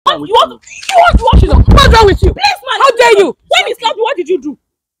You want to wash it up? What's wrong with you? Please, man. How dare you? When he slapped you, what did you do?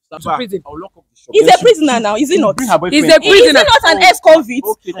 To prison. I'll lock up the shop. He's a prisoner now, is he not? He's a prisoner. Is he not an ex-convict?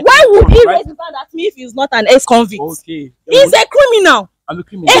 Okay, why would he raise his hand at me if he's not an ex-convict? Okay. He's a criminal. I'm a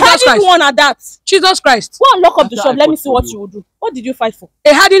criminal. A hardened one at that. Jesus Christ. Go and lock up the shop. Let me see what you will do. What did you fight for?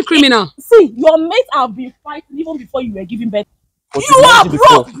 A hardened criminal. See, your mates have been fighting even before you were giving birth. But you are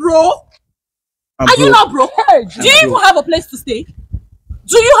broke, bro. Are you not broke? Do you even have a place to stay?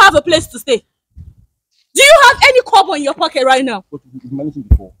 Do you have a place to stay? Do you have any cover in your pocket right now? What you've managing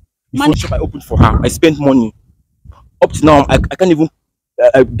before? Before the shop I opened for her, I spent money. Up to now, I can't even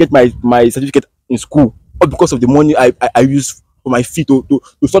get my certificate in school. All because of the money I used for my fee to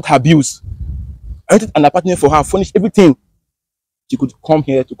sort her bills. I rented an apartment for her, furnished everything. She could come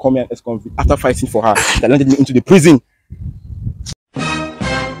here and ex-convict after fighting for her. That landed me into the prison.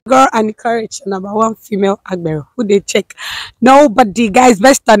 Girl and courage, #1 female Agbero. Who they check? Nobody, guys,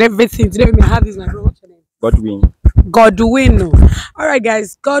 best on everything. Today we have this, my bro. What's your name? Godwin. All right,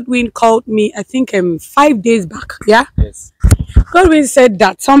 guys. Godwin called me, I think 5 days back. Yeah. Yes. Godwin said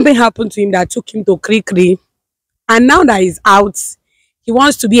that something happened to him that took him to Krikri, and now that he's out, he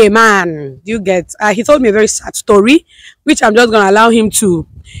wants to be a man. Do you get? He told me a very sad story, which I'm just gonna allow him to,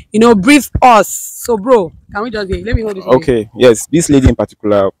 brief us. So, bro, can we just get? Let me know this. Okay. Yes. This lady in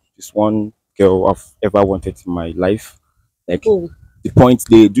particular is one girl I've ever wanted in my life. Like the point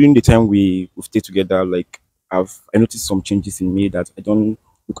during the time we stayed together, like I noticed some changes in me that I don't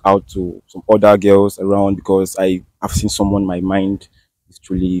look out to some other girls around because I've seen someone my mind is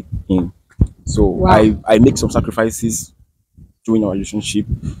truly in. So wow. I make some sacrifices during our relationship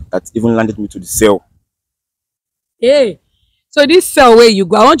that even landed me to the cell. Hey, so this cell where you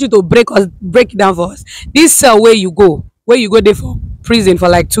go, I want you to break it down for us. This cell where you go there for prison for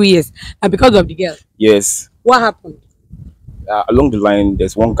like 2 years, and because of the girl. Yes. What happened? Along the line,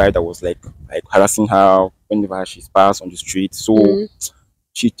 there's one guy that was like harassing her whenever she's passed on the street. So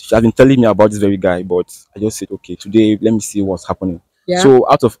she has been telling me about this very guy, but I just said, okay, today let me see what's happening. Yeah. So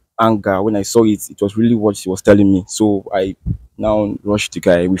out of anger, when I saw it, it was really what she was telling me. So I now rushed the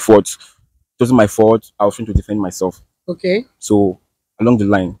guy. We fought. It wasn't my fault. I was trying to defend myself. Okay. So along the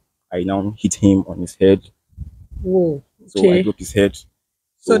line, I now hit him on his head. Whoa. Okay. So I broke his head.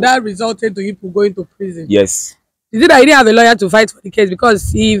 So that resulted to you going to prison? Yes. Is it that you didn't have a lawyer to fight for the case?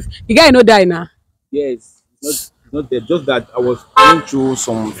 Because if the guy no die now. Yes. Not there. Just that I was going through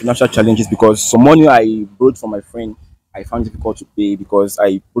some financial challenges because some money I borrowed from my friend, I found it difficult to pay because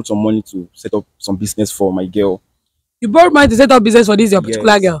I borrowed some money to set up some business for my girl. You borrowed money to set up business for your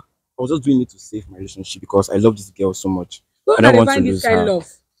particular girl? I was just doing it to save my relationship because I love this girl so much. I don't want to lose her.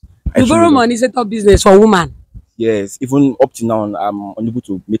 Love. You borrow money, set up business for a woman? Yes. Even up to now, I'm unable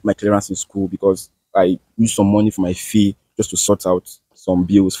to make my clearance in school because I used some money for my fee just to sort out some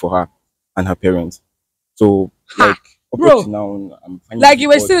bills for her and her parents. So, up to now, I'm finding like you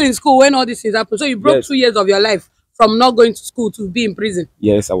were still in school when all this things happened. So you broke 2 years of your life from not going to school to be in prison.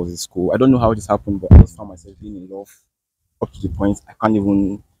 Yes, I was in school. I don't know how this happened, but I just found myself being in love up to the point I don't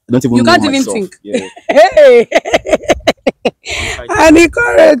even you know can't even myself. think. Yeah. Hey, and the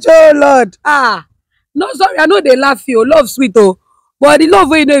courage, oh Lord. No, sorry, I know they laugh you. Love sweet, but the love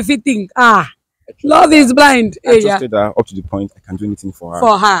where you know if you think, love is blind. I trusted her up to the point I can do anything for her.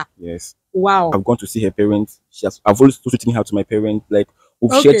 For her? Yes. Wow. I've gone to see her parents. I've always taken her to my parents. Like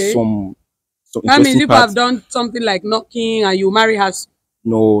we've shared some I mean, people have done something like knocking and you marry her.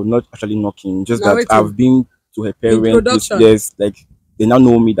 No, not actually knocking. Just that I've been to her parents. Yes, like they now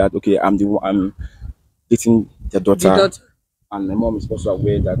know me that okay, I'm dating their daughter. And my mom is also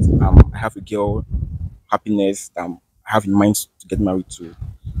aware that I have a girl, happiness that I have in mind to get married to.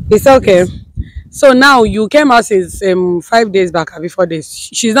 It's okay. Yes. So now you came out since 5 days back or before this.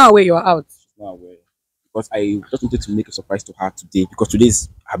 She's not aware you're out. She's not aware. Because I just wanted to make a surprise to her today. Because today is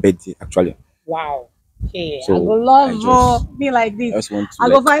her birthday actually. Wow. Okay. So I go love me like this. I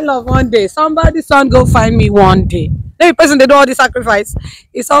go find love one day. Somebody's son go find me one day. Every person they do all the sacrifice.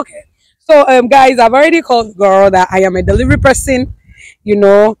 It's okay. So guys, I've already called the girl that I am a delivery person.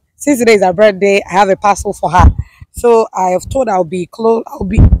 Since today is her birthday, I have a parcel for her. So I have told her I'll be close.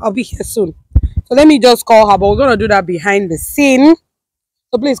 I'll be here soon. So let me just call her, but we're gonna do that behind the scene.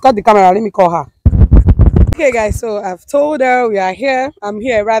 So please cut the camera. Let me call her. Okay, guys. So I've told her we are here. I'm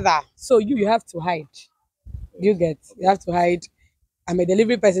here rather. So you have to hide. You have to hide. I'm a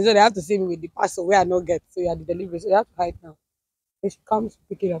delivery person, so they have to see me with the parcel where I don't get. So you are the delivery, so you have to hide now. When she comes,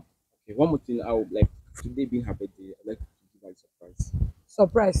 pick it up. Okay. One more thing, I would like today being her birthday. I'd like to give her a surprise.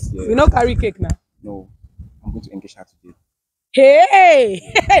 Surprise? Yes. We not carry cake now. No, I'm going to engage her today. Hey,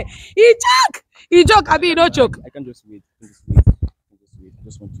 he joke. I mean, no joke. I can't just wait. I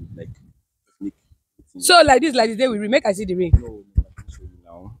just want to like make it. So like this, they will make I see the ring. No, no, I can show you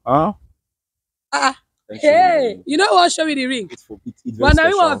now. Huh? Ah, I can show you now. hey, you know what? Show me the ring. It's very But now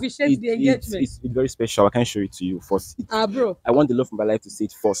we want to special. officiate the engagement. It's very special. I can show it to you first. Bro. I want the love of my life to see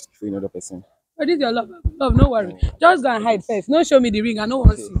it first before another person. Oh, this is your love. Love, no worry. No, Just go and hide first. No, show me the ring. I don't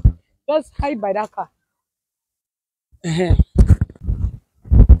want to see. Just hide by that car. Uh-huh.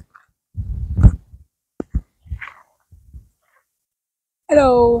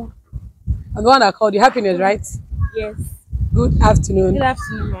 Hello. I'm the one that called you. Happiness, right? Yes. Good afternoon. Good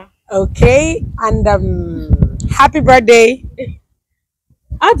afternoon, ma. Okay. And happy birthday.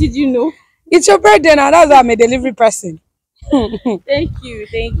 How did you know? It's your birthday now. That's why I'm a delivery person. Thank you.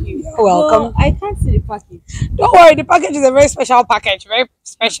 You're welcome. Well, I can't see the package. Don't worry, the package is a very special package. Very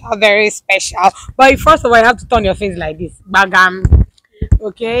special, very special. But first of all, you have to turn your face like this. Bagam.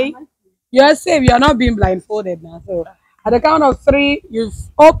 Okay? You're safe. You're not being blindfolded now. So at the count of 3, you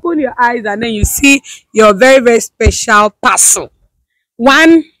open your eyes and then you see your very, very special parcel.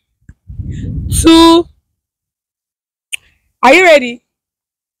 1, 2. Are you ready?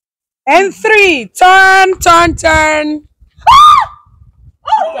 And 3. Turn.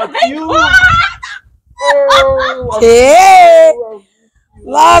 You. Okay.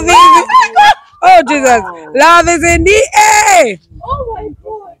 Love is oh Jesus. Love is in the air. Oh my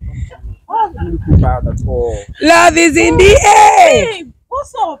god. Bad at all. Love is in the air. Hey,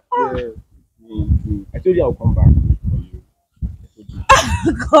 what's up? Yeah. I told you I'll come back for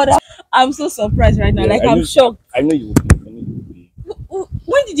you. God, I'm so surprised right now. Yeah, like I I'm know- shocked. I know you will be. I know you will be.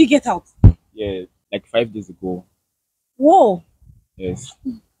 When did you get out? Yeah, like 5 days ago. Whoa. Yes.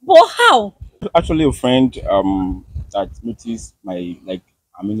 But how? Actually, a friend that noticed my like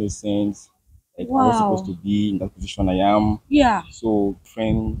I'm innocent. Like I was Wow. supposed to be in that position I am. Yeah. So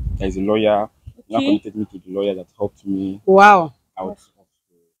friend that is a lawyer now Okay. connected me to the lawyer that helped me Wow. out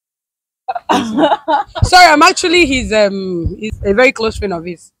of Sorry, I'm actually he's a very close friend of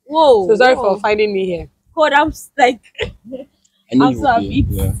his. Whoa. So sorry whoa. for finding me here. God, I'm like I know I'm you so will happy.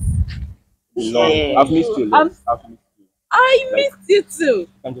 be. Yeah. Love. Yeah. I've missed you a lot. I've missed you. I Like, missed you too.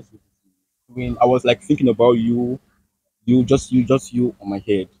 I can't just listen to you. When I was like thinking about you, you on my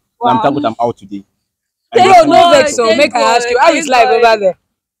head. And I'm Wow. thankful I'm out today. Thank Bro, And no God, vex, so thank make I ask you, God, how is thank life God. over there?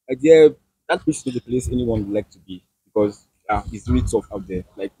 yeah, that place is the place anyone would like to be because it's really tough out there.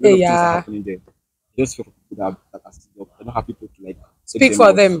 Like a lot of things Yeah. are happening there. Just for people that are still up. I don't have people to like Speak take for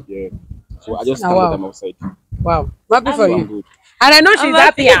out. them. Yeah. So I just Ah, thank wow. that I'm outside. Wow. I'm happy I'm for So I'm you. good. And I know I'm she's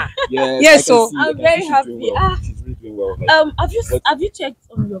happy. happier. Yeah. Yes, I can so- see, I'm I can very see she's happy. doing well. She's really doing well. Like, Have you checked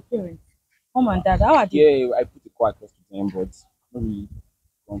on your parents? Mom and dad, how are they? yeah, I put the call across to them, but not really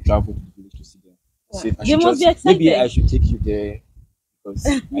don't travel to the village to see them. I said I They should must be just maybe I excited. should take you there because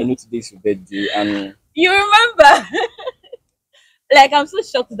I know today's your birthday and You remember? Like I'm so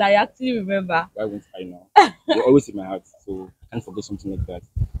shocked that I actually remember. why won't I now? You're always in my heart, so I can't forget something like that.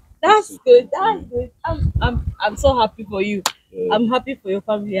 That's good. That's good. I'm so happy for you. Yeah. I'm happy for your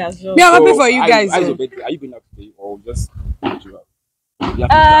family as well. Me, I'm happy for you how's guys. your So. birthday? Are you going out today or just you have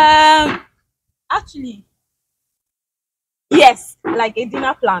plans? Actually, yes, like a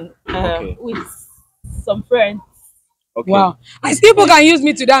dinner plan Okay. with some friends. Okay. Wow. I see people can use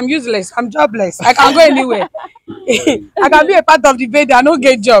me today. I'm useless. I'm jobless. I can go anywhere. I can be a part of the bed. I don't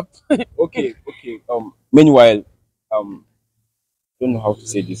get job. Okay. Meanwhile, don't know how to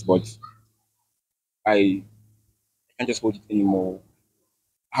say this, but I can't just hold it anymore.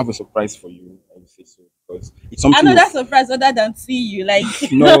 I have a surprise for you. I will say so because it's something. Another surprise other than see you. Like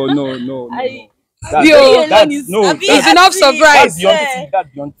No. I- That, Yo, that, alone is- no, Abi, It's that's, enough actually, surprise. that's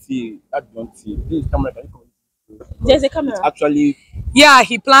beyond tea. That's beyond tea. Please, camera, can you come? There's a camera. It's actually, Yeah,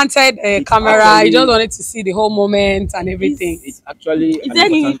 he planted a It's camera. He actually- just wanted to see the whole moment and everything. it's actually. Is an there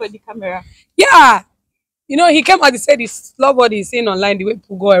any need important- for the camera? Yeah. You know, he came out and said his love what he's seeing online, the way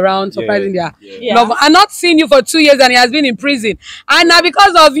people go around surprising their Yeah. love. I'm not seeing you for 2 years and he has been in prison. And now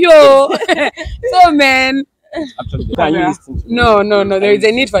because of you. So man. Actually, can you Camera. listen to me? No. There is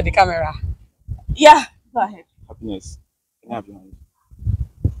a need for the camera. Yeah. Go ahead. Happiness. Can I have your hand?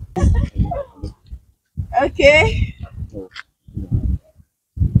 Okay. No.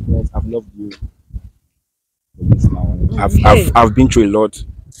 Yes, I've loved you. For this now. I've been through a lot.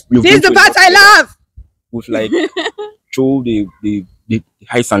 We've This is been the through a part lot I together. love. With like through the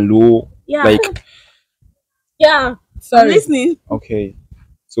highs and low. Yeah. Like Yeah. I'm Sorry. listening. okay.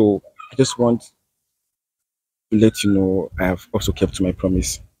 So I just want to let you know I have also kept to my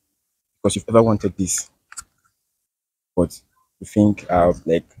promise. Because you've ever wanted this. But you think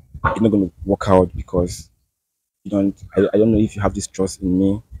like it's not gonna work out because I don't know if you have this trust in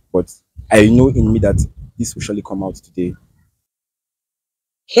me, but I know in me that this will surely come out today.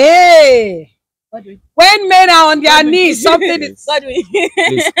 Hey. Godwin. When men are on their knees, something is. Godwin.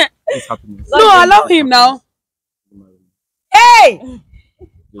 Please happiness. No, allow him now. Hey,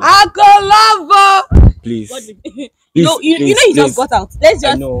 I go love. Please. Godwin. Please, You know he please. just got out. Let's I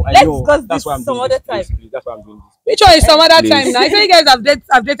just know. let's discuss That's this why I'm some doing other this. time. Please. That's why I'm doing this. Which one is some other Please. time now? I say you guys have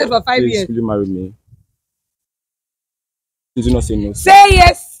dated for 5 Please, years. will you marry me? Please do not say no. Say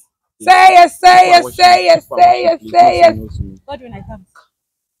yes. Say yes. Say yes. Say yes. Say yes. Say yes. Godwin, I can't.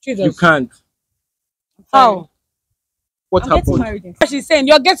 Jesus. You can't. How? What I'm getting happened? married in. She's saying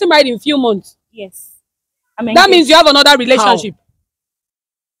you're getting married in a few months. Yes. I mean That means you have another relationship.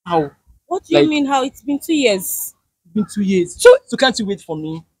 How? what do you mean how it's been 2 years? It's been 2 years. So- So can't you wait for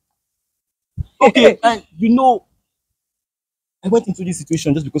me? Okay, and you know, I went into this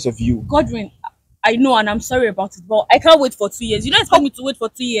situation just because of you. Godwin, I know and I'm sorry about it, but I can't wait for 2 years. You don't expect me to wait for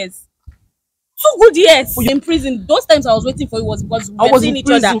 2 years. 2 good years in prison. Those times I was waiting for you was because we I were was seeing in each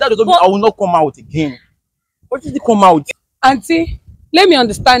prison. other. That doesn't mean I will not come out again. What did it come out? Auntie, let me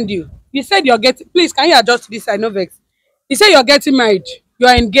understand you. You said you're getting. Please, can you adjust this? I know vex. You said you're getting married. You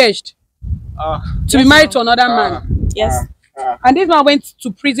are engaged to be married to another man. Yes. And this man went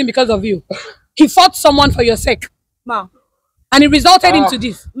to prison because of you. He fought someone for your sake. Ma, And it resulted into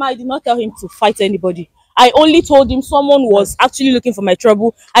this. I did not tell him to fight anybody. I only told him someone was actually looking for my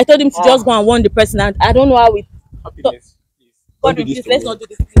trouble. I told him to just go and warn the person, and I don't know how it. Happiness. Godwin, please, let's not do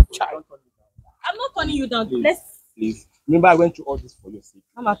this. I'm not turning you down. Please. Let's. Please. Remember, I went through all this for your sake.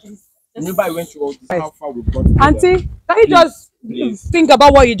 Mama, please. Remember, I went through all this. How far we've gone together. Auntie, can you just Please. think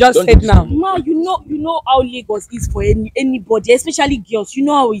about what you just Don't said do now? this. Ma, you know how Lagos is for anybody, especially girls. You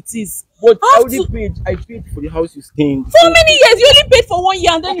know how it is. But I I have already to- paid. I paid for the house you stay in. For many years, you only paid for 1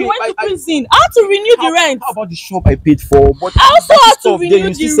 year, and then you Okay, went to I- prison. I had to renew the rent. How about the shop I paid for? But I also the had to stuff there, renew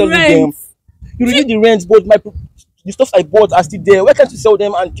you still the selling rent. them. You renew the rent, but the stuff I bought are still there. Why can't you sell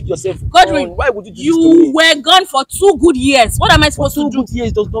them and keep yourself? Godwin, on? Why would you do this to You me? were gone for 2 good years. What am I For supposed to 2 do? good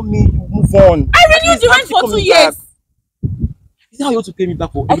years does not mean you move on. I At renewed least the rent actually for 2 coming years. back. Is that how you want to pay me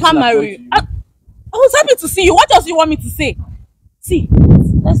back for? I everything can't I've marry done you. to I was happy to see you. What else do you want me to say? See,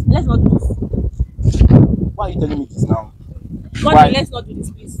 let's not do this. Why are you telling me this now? Godwin, Why? let's not do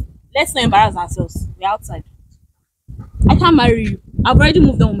this, please. Let's not embarrass ourselves. We're outside. I can't marry you. I've already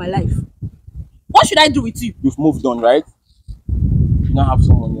moved on with my life. What should I do with you? You've moved on, right? You now have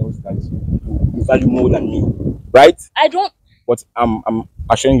someone else that you value more than me, right? I don't. But I'm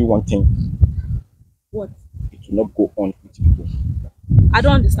assuring you one thing: What? it will not go on with people. I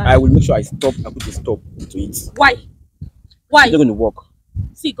don't understand. I will make sure I put a stop to it. Why? Why? It's not going to work.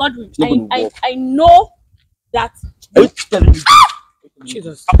 See, Godwin, It's not gonna work. I know that. Are you telling me?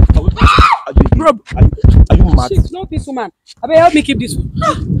 Jesus. Bro, are you mad? She's not this woman. I better help me keep this one.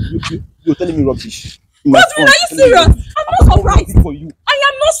 You're telling me rubbish. Godwin, are you serious? I'm not surprised. For you. I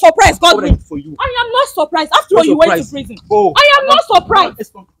am not surprised, What would I Godwin. do for you? I am not surprised. After all, Not you went to surprised. prison. Oh, I am not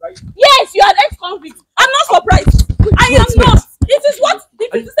surprised. Right? Yes, you are an ex-convict. I'm not surprised. I am not. It is what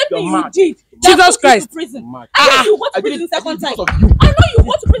it is the same thing you You're mad. did. Jesus That took you Christ. to prison. Mad. I know you go I to did prison it- I second did it time. because of you. I know you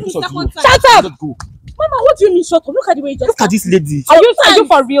go to prison Because of second you. time. Shut up! Let go. Mama, what do you mean shut up? Look at the way you just. Look at this lady. Are you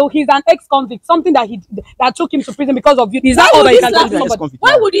for real? He's an ex-convict. Something that took him to prison because of you. Is that Why all would that he you can slap do? me? Ex-convict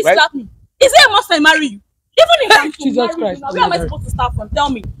Why now, would he right? slap me? Is it a must I marry you? Even if I'm to Jesus marry Christ. you now, where am I supposed to start from? Tell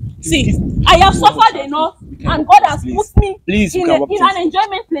me. See, Please, I have please, suffered please, enough, please, and God has please. put me Please, you in, can a, work in this. an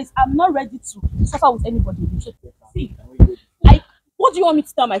enjoyment place. I'm not ready to suffer with anybody. See, what do you want me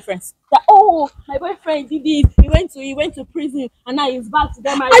to tell my friends? That my boyfriend did this. He went to prison, and now he's back to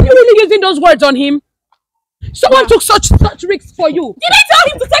them. Are you really using those words on him? Someone took such risks for you. Did I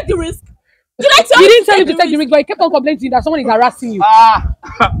tell him to take the risk? Did I tell He him didn't to tell you to take the risk, but he kept on complaining to you that someone is harassing you.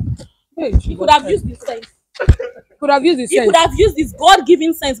 Hey, He could have used this sense. could have used his He sense. could have used this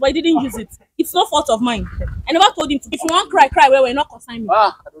God-given sense, but he didn't use it. It's no fault of mine. I never told him to. If you want cry, where we're not consign me.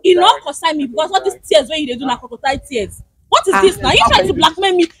 He not consign me because all these tears where you do na crocodile tears. What is this now? You trying to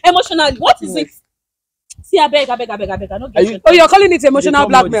blackmail me emotionally? What is it? See, I beg. I don't get you. Oh, you're calling it They emotional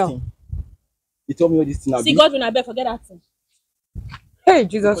told me all this blackmail. thing. They told me all this thing. See, Godwin, I beg, forget that thing. Hey,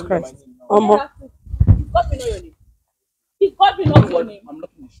 Jesus Christ. Forget that thing. If God will know your name. If God will know your name. I'm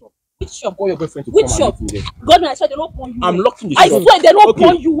locking the shop. Which shop? Call your boyfriend to Which come shop? and meet me there. Godwin, I swear they don't porn you. I'm locking the I shop. swear they don't Okay.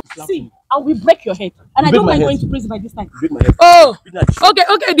 porn you. See, and we break your head. And I Break don't my mind head. going to prison by this time. Break my head. Oh, Break that shop.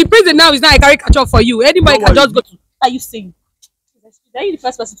 okay. The prison now is not a caricature for you. Anybody Don't can just worry. go to. What are you saying? Are you the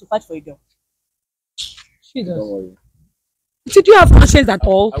first person to fight for a girl? Jesus. Don't worry. Do you have conscience at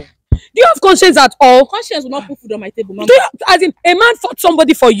all? I- Do you have conscience at all? Conscience will not put food on my table, mama. Do you, as in, a man fought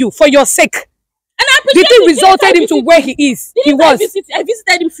somebody for you, for your sake. The thing resulted him to where he is. He was. I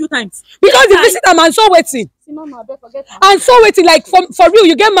visited him a few times. Because he visited him and so waiting. See, Mama, I better forget her. And so waiting, like for real,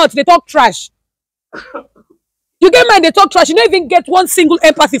 you get mad, they talk trash. You get mad, they talk trash. You don't even get one single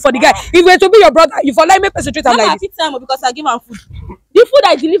empathy for the guy. If you were to be your brother, you for like me perpetrate him like this. Because I give him food. The food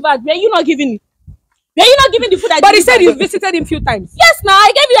I delivered, were you not giving me? Were you not giving the food I delivered? But he said you visited him a few times. Yes, now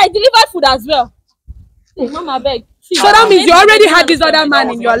I delivered food as well. Hey, Mama, beg. So that means you already had this other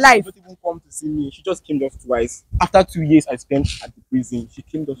man in your life. She didn't even come to see me. She just came just twice. After 2 years I spent at the prison, she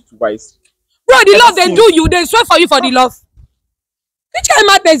came just twice. Bro, the love they do you, they swear for you for the love. Which kind of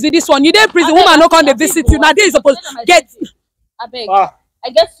madness with this one? You there prison, woman no come they visit you. Now they supposed get. I beg. I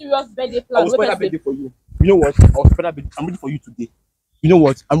get serious birthday plan. I was prepared birthday for you. You know what? I'm ready for you today. You know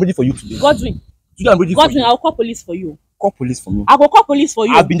what? I'm ready for you today. Godwin. Today I'm ready for you. I'll call police for you. Call police for me. I will call police for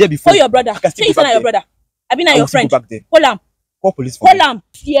you. I've been there before. For your brother. Say it's not your brother. I've been your friend. Call him. Call police for me. Call him.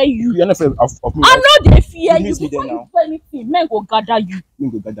 Fear you. You're not afraid of me. I know they fear you. You Before there you now. do anything, men go gather you. Men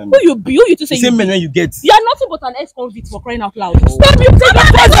go gather me. Who you be? Who you to say the same men when you get. You are nothing but an ex-convict for crying out loud. Oh. Stop you! Take your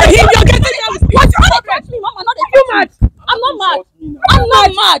phone from him. You're getting what's your problem? Me, Mama, not you mad. I'm not mad. I'm not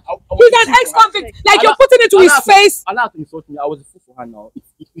mad. He's an ex-convict. Like you're putting it to his face. Allah to insult me. I was a fool for her now.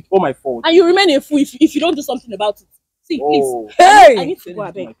 It's all my fault. And you remain a fool if you don't do something about it. See, please. Hey. I need to go.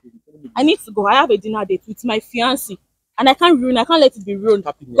 I beg. I need to go. I have a dinner date with my fiancé, and I can't let it be ruined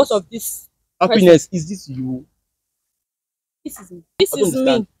because of this. Happiness, is this you? This is me. This is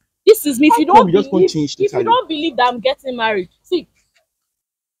me. This is me. If you don't believe that I'm getting married, see,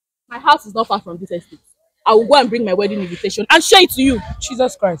 my house is not far from this estate. I will go and bring my wedding invitation and show it to you.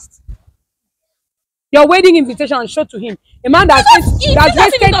 Jesus Christ. Your wedding invitation and show to him. A man that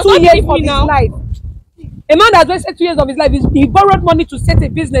wasted 2 years of his life. A man that wasted 2 years of his life. He borrowed money to set a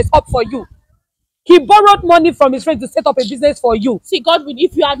business up for you. He borrowed money from his friend to set up a business for you. See, Godwin,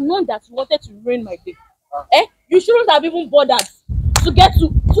 if you had known that you wanted to ruin my day, you shouldn't have even bothered to get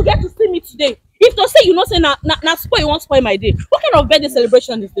to see me today. If to say you know say na spoil, you won't spoil my day. What kind of birthday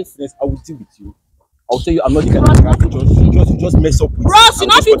celebration is this? Yes, I will deal with you. I'll tell you I'm not the kind of guy to just mess up with. Bros, you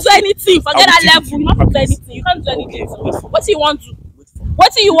not fit do anything. Forget that level. You not fit do anything. You can't do anything to me. What do you want to?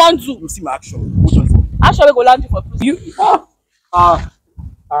 What do you want to? You see my action. Action will go land you for prison. You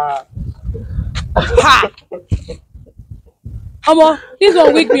Omo, this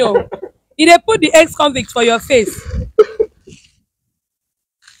one weak me. He dey put the ex-convict for your face.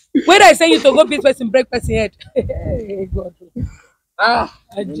 Whether I send you to go beat person, break person head. Hey, God.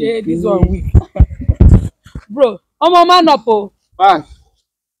 Ajay, this one weak. Bro, Omo, man up, oh.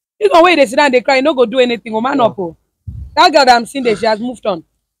 This one where they sit down, they cry, no go do anything. Oh, man up, oh. That girl that I'm seeing there, she has moved on.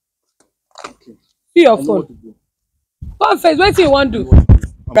 Okay. See your phone. Confess, what do you want to do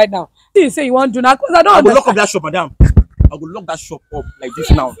right now? You say you want to do now, because I don't understand. Lock up that shop, madam. I will lock that shop up like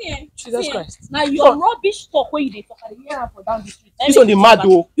this now. Jesus Christ. Now your rubbish talk where you dey talk at the here for down the street. This on the mad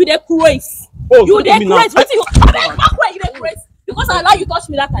though. You dey craze. Oh, you dey craze. What you? Back where you dey craze? Because I allow you touch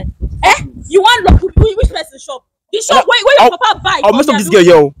me that time. You want lock which person shop? The shop where your papa buy. I'll mess up this girl,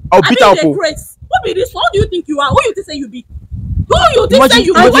 yo. I'll beat her up. Who be this? What do you think you are? Who you think say you be? Who you think say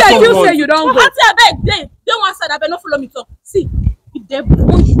you be? Why you say you don't go? I beg, they one side. I better not follow me talk. See, if they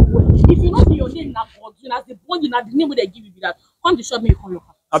born you, if you know your name na God, you know they born you na the name wey they give you be that. Come to shop me, you call your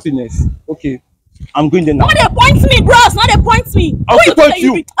car. Happiness. Okay. I'm going there now. No, they point me, bros. No, they point me. I'll point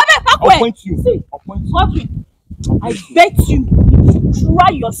you. I'll point you. See, I'll point you. Godwin, I bet you, if you try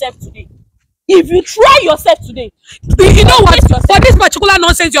yourself today. If you try yourself today, you know what? For this particular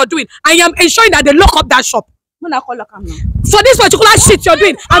nonsense you're doing, I am ensuring that they lock up that shop. When I call your camera. For this particular shit you're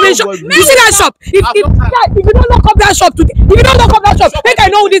doing, I'm ensuring. You see that shop? If you don't lock up that shop today, if you don't lock up that shop, make I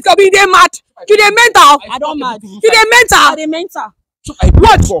know who this girl be. They mad. You they mental. I don't mad. You they mental. I they mental.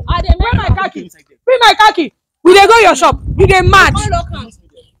 What? I they bring my khaki. Bring my khaki. We they go your shop. You they mad.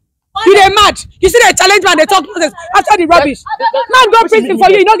 You they mad. You see the challenge man, they talk nonsense after the rubbish. Man go prison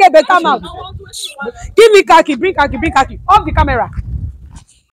for you, you don't get better mouth. Give me khaki, bring khaki, bring khaki. Off the camera.